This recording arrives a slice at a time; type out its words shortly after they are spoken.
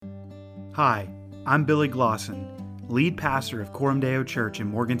Hi, I'm Billy Glosson, lead pastor of Coram Deo Church in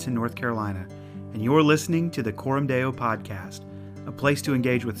Morganton, North Carolina, and you're listening to the Coram Deo Podcast, a place to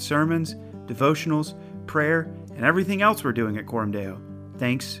engage with sermons, devotionals, prayer, and everything else we're doing at Coram Deo.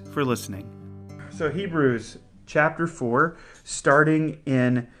 Thanks for listening. So Hebrews chapter 4, starting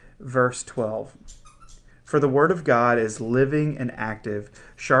in verse 12. For the word of God is living and active,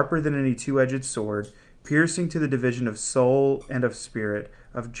 sharper than any two-edged sword, piercing to the division of soul and of spirit,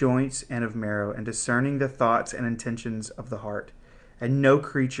 of joints and of marrow, and discerning the thoughts and intentions of the heart. And no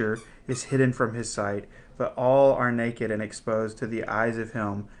creature is hidden from his sight, but all are naked and exposed to the eyes of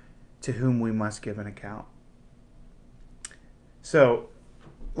him to whom we must give an account. So,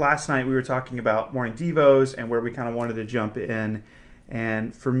 last night we were talking about morning devos and where we kind of wanted to jump in.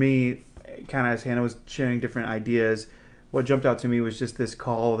 And for me, kind of as Hannah was sharing different ideas, what jumped out to me was just this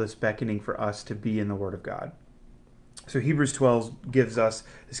call, this beckoning for us to be in the Word of God. So Hebrews 12 gives us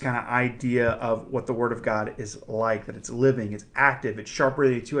this kind of idea of what the Word of God is like, that it's living, it's active, it's sharper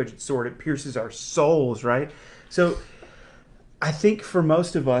than a two-edged sword, it pierces our souls, right? So I think for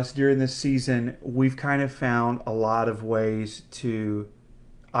most of us during this season, we've kind of found a lot of ways to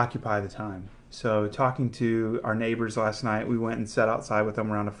occupy the time. So talking to our neighbors last night, we went and sat outside with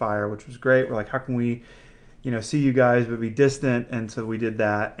them around a fire, which was great. We're like, how can we, see you guys but be distant? And so we did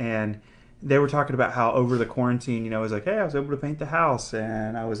that. And they were talking about how over the quarantine, it was like, hey, I was able to paint the house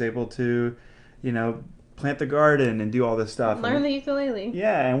and I was able to, plant the garden and do all this stuff. Learn the ukulele.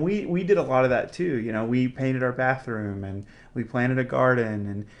 Yeah, and we did a lot of that too. We painted our bathroom and we planted a garden,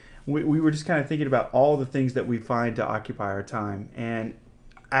 and we were just kind of thinking about all the things that we find to occupy our time. And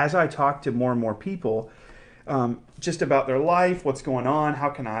as I talk to more and more people, just about their life, what's going on, how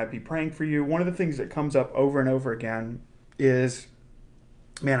can I be praying for you? One of the things that comes up over and over again is,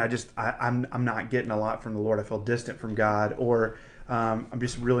 man, I'm not getting a lot from the Lord. I feel distant from God, or I'm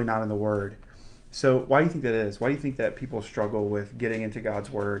just really not in the Word. So why do you think that is? Why do you think that people struggle with getting into God's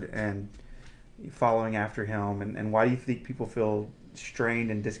Word and following after Him? And why do you think people feel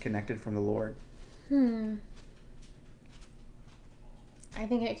strained and disconnected from the Lord? I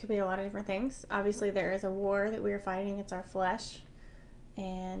think it could be a lot of different things. Obviously, there is a war that we are fighting. It's our flesh.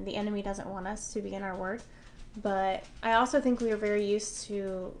 And the enemy doesn't want us to be in our Word. But I also think we are very used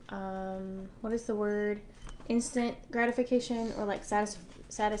to, what is the word? Instant gratification, or like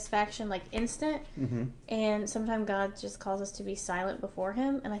satisfaction, like instant. Mm-hmm. And sometimes God just calls us to be silent before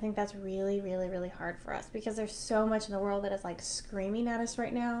Him. And I think that's really, really, really hard for us, because there's so much in the world that is like screaming at us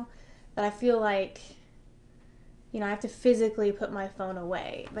right now that I feel like, I have to physically put my phone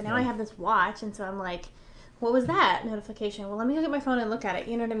away. But now I have this watch, and so I'm like, what was that notification? Well, let me go get my phone and look at it.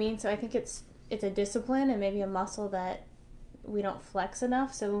 You know what I mean? So I think it's a discipline and maybe a muscle that we don't flex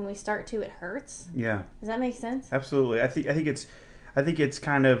enough. So when we start to, it hurts. Yeah. Does that make sense? Absolutely. I think it's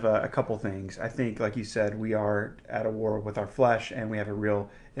kind of a couple things. I think, like you said, we are at a war with our flesh, and we have a real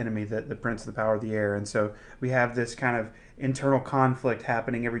enemy, the prince of the power of the air. And so we have this kind of internal conflict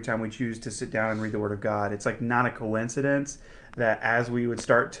happening every time we choose to sit down and read the Word of God. It's like not a coincidence that as we would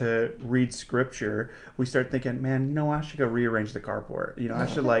start to read Scripture, we start thinking, man, I should go rearrange the carport. I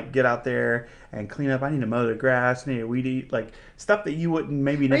should get out there and clean up. I need to mow the grass. I need to weed eat, stuff that you wouldn't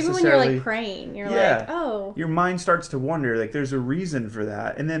maybe necessarily. Even when you're praying, you're like, oh. Your mind starts to wonder, there's a reason for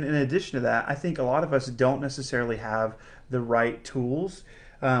that. And then in addition to that, I think a lot of us don't necessarily have the right tools.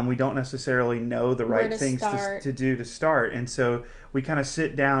 We don't necessarily know the right things to do to start. And so we kind of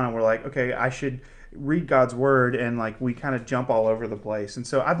sit down and we're like, okay, I should read God's Word, and we kind of jump all over the place. And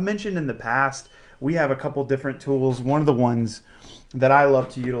so I've mentioned in the past, we have a couple different tools. One of the ones that I love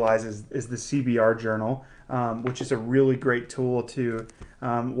to utilize is the CBR journal, which is a really great tool to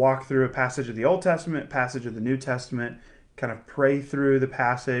walk through a passage of the Old Testament, passage of the New Testament, kind of pray through the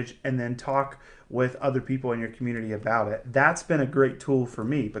passage, and then talk with other people in your community about it. That's been a great tool for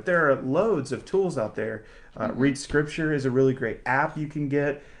me. But there are loads of tools out there. Read Scripture is a really great app you can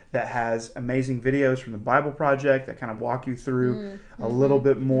get that has amazing videos from the Bible Project that kind of walk you through a little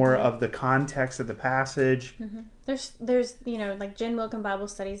bit more of the context of the passage. There's like Jen Wilkin Bible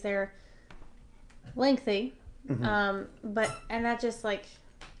studies. They're lengthy, but that just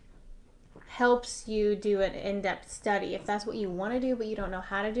helps you do an in-depth study if that's what you want to do, but you don't know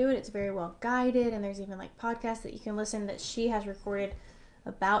how to do it. It's very well guided, and there's even podcasts that you can listen that she has recorded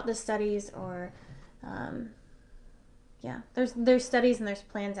about the studies, or there's studies and there's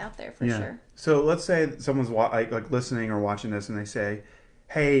plans out there for sure. So let's say someone's listening or watching this, and they say,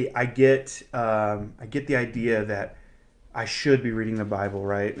 hey, I get the idea that I should be reading the Bible,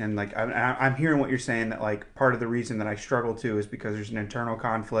 right? And I'm hearing what you're saying, that part of the reason that I struggle too is because there's an internal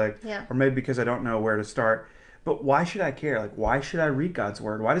conflict, or maybe because I don't know where to start. But why should I care? Like, why should I read God's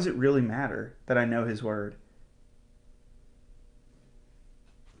word? Why does it really matter that I know His word?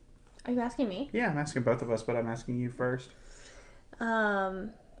 Are you asking me? Yeah, I'm asking both of us, but I'm asking you first.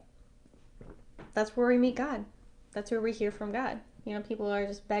 That's where we meet God. That's where we hear from God. You know, people are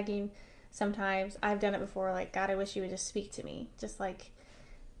just begging sometimes. I've done it before, like, God, I wish you would just speak to me. Just like,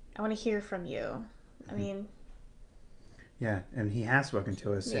 I want to hear from you. I mean, yeah, and He has spoken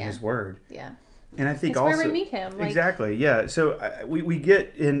to us in His word. Yeah. And I think it's also where we meet Him. Like, exactly, yeah. So we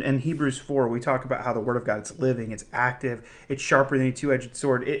get in Hebrews 4, we talk about how the Word of God, it's living, it's active, it's sharper than a two-edged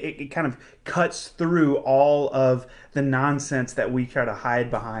sword. It kind of cuts through all of the nonsense that we try to hide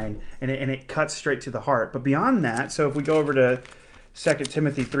behind, and it cuts straight to the heart. But beyond that, so if we go over to 2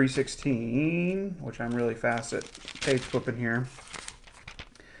 Timothy 3:16, which I'm really fast at page flipping here,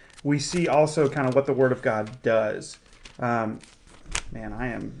 we see also kind of what the Word of God does. Man, I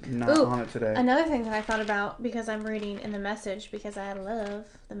am not on it today. Another thing that I thought about, because I'm reading in the Message, because I love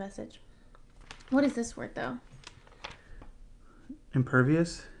the Message. What is this word, though?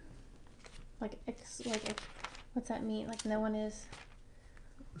 Impervious? What's that mean? Like, no one is...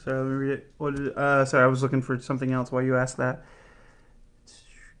 Sorry, let me read it. Sorry, I was looking for something else while you asked that.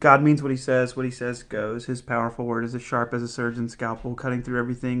 God means what He says goes. His powerful word is as sharp as a surgeon's scalpel, cutting through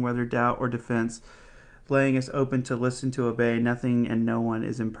everything, whether doubt or defense, laying us open to listen, to obey. Nothing and no one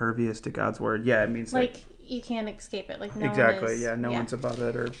is impervious to God's word. Yeah, it means like you can't escape it. Like, no exactly. One is, yeah, no one's above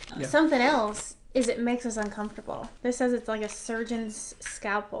it. Or something else is it makes us uncomfortable. This says it's like a surgeon's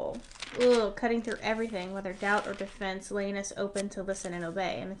scalpel, cutting through everything, whether doubt or defense, laying us open to listen and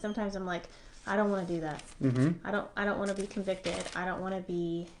obey. And sometimes I'm like, I don't want to do that. Mm-hmm. I don't want to be convicted. I don't want to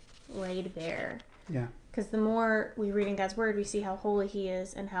be laid bare. Yeah. Because the more we read in God's word, we see how holy He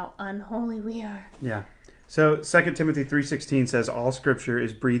is and how unholy we are. Yeah. So 2 Timothy 3:16 says, all Scripture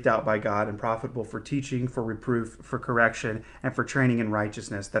is breathed out by God and profitable for teaching, for reproof, for correction, and for training in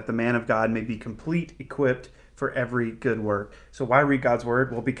righteousness, that the man of God may be complete, equipped for every good work. So why read God's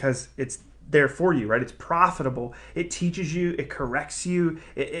word? Well, because it's there for you, right? It's profitable. It teaches you, it corrects you,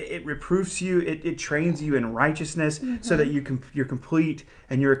 it reproofs you, it trains you in righteousness, so that you're complete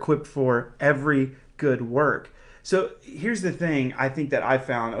and you're equipped for every good work. So here's the thing I think that I've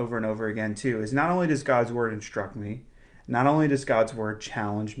found over and over again too, is not only does God's word instruct me, not only does God's word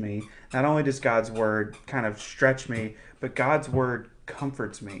challenge me, not only does God's word kind of stretch me, but God's word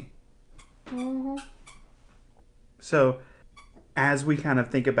comforts me. Mm-hmm. So as we kind of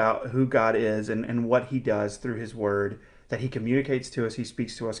think about who God is and what He does through His word, that He communicates to us, He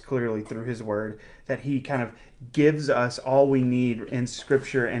speaks to us clearly through His word, that He kind of gives us all we need in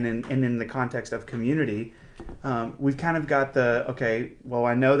Scripture and in the context of community, we've kind of got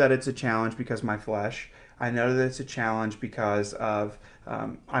I know that it's a challenge because my flesh. I know that it's a challenge because of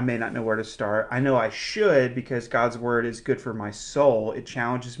I may not know where to start. I know I should, because God's word is good for my soul. It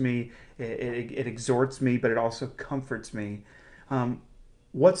challenges me, it exhorts me, but it also comforts me.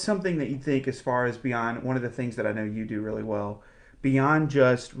 What's something that you think, as far as beyond one of the things that I know you do really well, beyond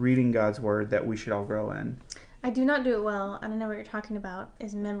just reading God's word, that we should all grow in? I do not do it well. I don't know what you're talking about.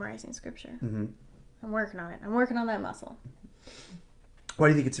 Is memorizing Scripture. Mm-hmm. I'm working on it. I'm working on that muscle. Why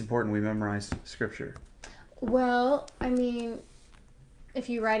do you think it's important we memorize Scripture? Well, I mean, if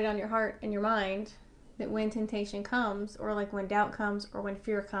you write it on your heart and your mind, that when temptation comes, or like when doubt comes, or when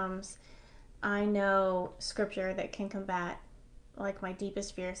fear comes, I know Scripture that can combat like my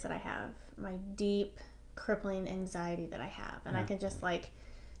deepest fears that I have, my deep crippling anxiety that I have, and I can just like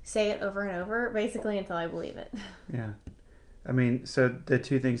say it over and over, basically until I believe it. Yeah. I mean, so the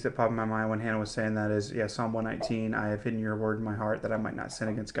two things that popped in my mind when Hannah was saying that is, Psalm 119, I have hidden your word in my heart that I might not sin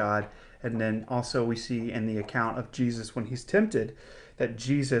against God. And then also we see in the account of Jesus when He's tempted that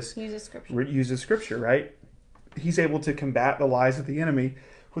Jesus uses Scripture, right? He's able to combat the lies of the enemy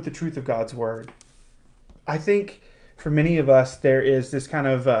with the truth of God's word. I think for many of us, there is this kind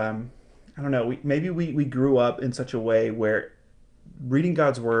of, we grew up in such a way where reading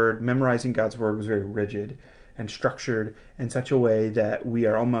God's word, memorizing God's word was very rigid and structured in such a way that we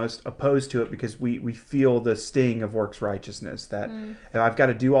are almost opposed to it, because we feel the sting of works righteousness, that I've got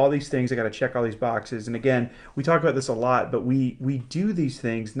to do all these things, I got to check all these boxes. And again, we talk about this a lot, but we do these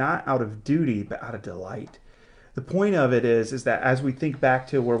things not out of duty, but out of delight. The point of it is that as we think back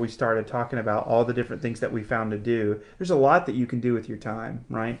to where we started talking about all the different things that we found to do, there's a lot that you can do with your time,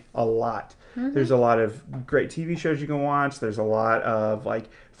 right? A lot. Mm-hmm. There's a lot of great TV shows you can watch. There's a lot of like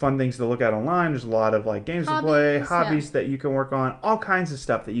fun things to look at online. There's a lot of like games to play, hobbies that you can work on, all kinds of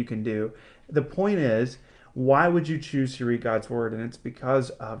stuff that you can do. The point is, why would you choose to read God's word? And it's because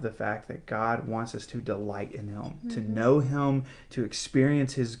of the fact that God wants us to delight in Him, to know Him, to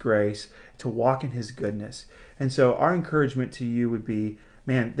experience His grace, to walk in His goodness. And so our encouragement to you would be,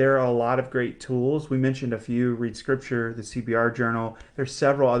 man, there are a lot of great tools. We mentioned a few: Read Scripture, the CBR Journal. There's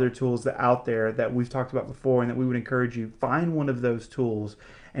several other tools that out there that we've talked about before, and that we would encourage you, find one of those tools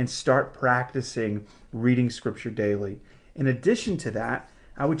and start practicing reading Scripture daily. In addition to that,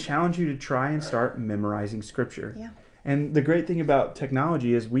 I would challenge you to try and start memorizing Scripture. Yeah. And the great thing about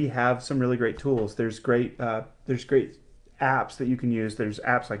technology is we have some really great tools. There's great apps that you can use. There's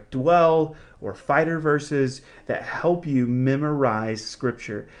apps like Dwell or Fighter Verses that help you memorize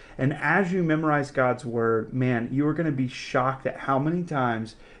Scripture. And as you memorize God's Word, man, you are going to be shocked at how many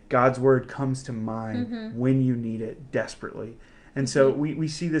times God's Word comes to mind when you need it desperately. And so we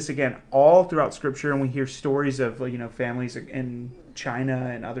see this again all throughout Scripture, and we hear stories of families in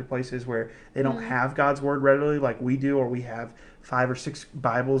China and other places where they don't have God's Word readily like we do, or we have 5 or 6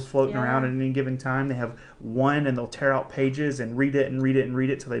 Bibles floating around at any given time. They have one, and they'll tear out pages and read it and read it and read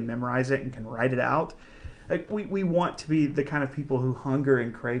it till they memorize it and can write it out. Like we want to be the kind of people who hunger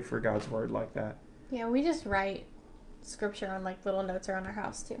and crave for God's Word like that. Yeah, we just write Scripture on like little notes around our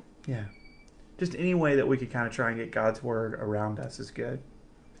house too. Yeah. Just any way that we could kind of try and get God's Word around us is good.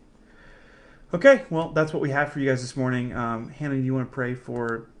 Okay, well, that's what we have for you guys this morning. Hannah, do you want to pray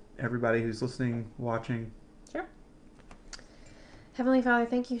for everybody who's listening, watching? Sure. Heavenly Father,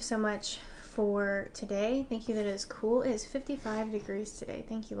 thank you so much for today. Thank you that it is cool. It is 55 degrees today.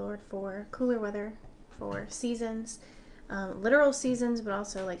 Thank you, Lord, for cooler weather, for seasons, literal seasons, but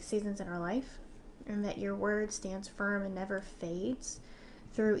also like seasons in our life, and that your Word stands firm and never fades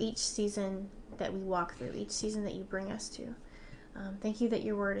through each season that we walk through, each season that you bring us to. Thank you that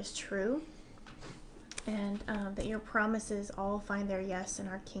your Word is true, and that your promises all find their yes in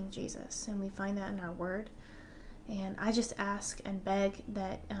our King Jesus, and we find that in our Word. And I just ask and beg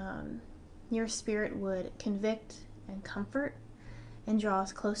that your Spirit would convict and comfort and draw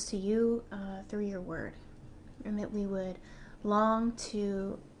us close to you through your Word, and that we would long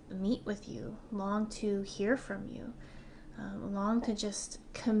to meet with you, long to hear from you, long to just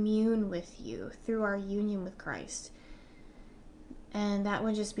commune with you through our union with Christ. And that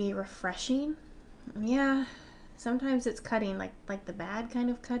would just be refreshing. Yeah, sometimes it's cutting, like the bad kind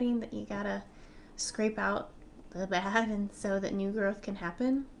of cutting, that you gotta scrape out the bad and so that new growth can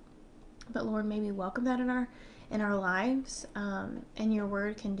happen. But Lord, may we welcome that in our lives, and your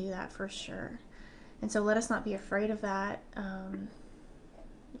Word can do that for sure. And so let us not be afraid of that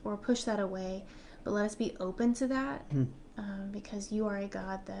or push that away, but let us be open to that. Because you are a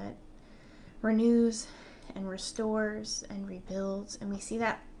God that renews and restores and rebuilds, and we see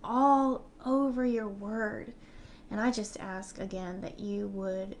that all over your Word. And I just ask again that you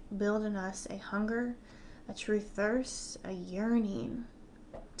would build in us a hunger, a true thirst, a yearning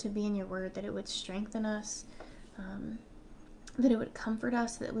to be in your Word, that it would strengthen us, that it would comfort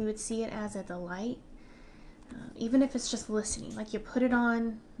us, that we would see it as a delight. Even if it's just listening, like you put it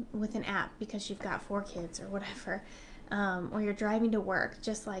on with an app because you've got 4 kids or whatever, or you're driving to work,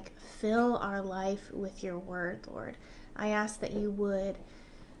 just like fill our life with your Word, Lord. I ask that you would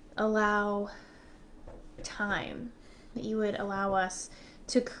allow time, that you would allow us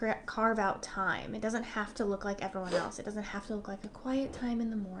to carve out time. It doesn't have to look like everyone else. It doesn't have to look like a quiet time in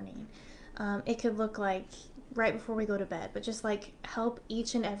the morning. It could look like right before we go to bed, but just like help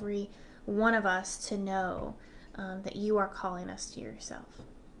each and every one of us to know that you are calling us to yourself.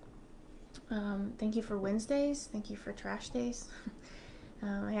 Thank you for Wednesdays. Thank you for trash days.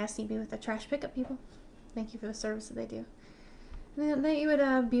 I ask you to be with the trash pickup people. Thank you for the service that they do. And that you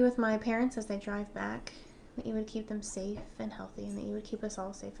would be with my parents as they drive back. That you would keep them safe and healthy, and that you would keep us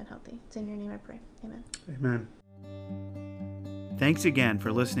all safe and healthy. It's in your name I pray. Amen. Amen. Thanks again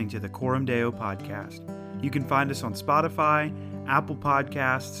for listening to the Coram Deo podcast. You can find us on Spotify, Apple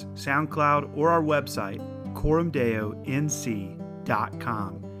Podcasts, SoundCloud, or our website,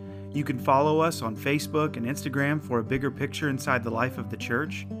 coramdeonc.com. You can follow us on Facebook and Instagram for a bigger picture inside the life of the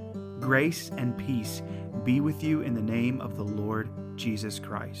church. Grace and peace be with you in the name of the Lord Jesus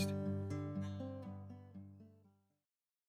Christ.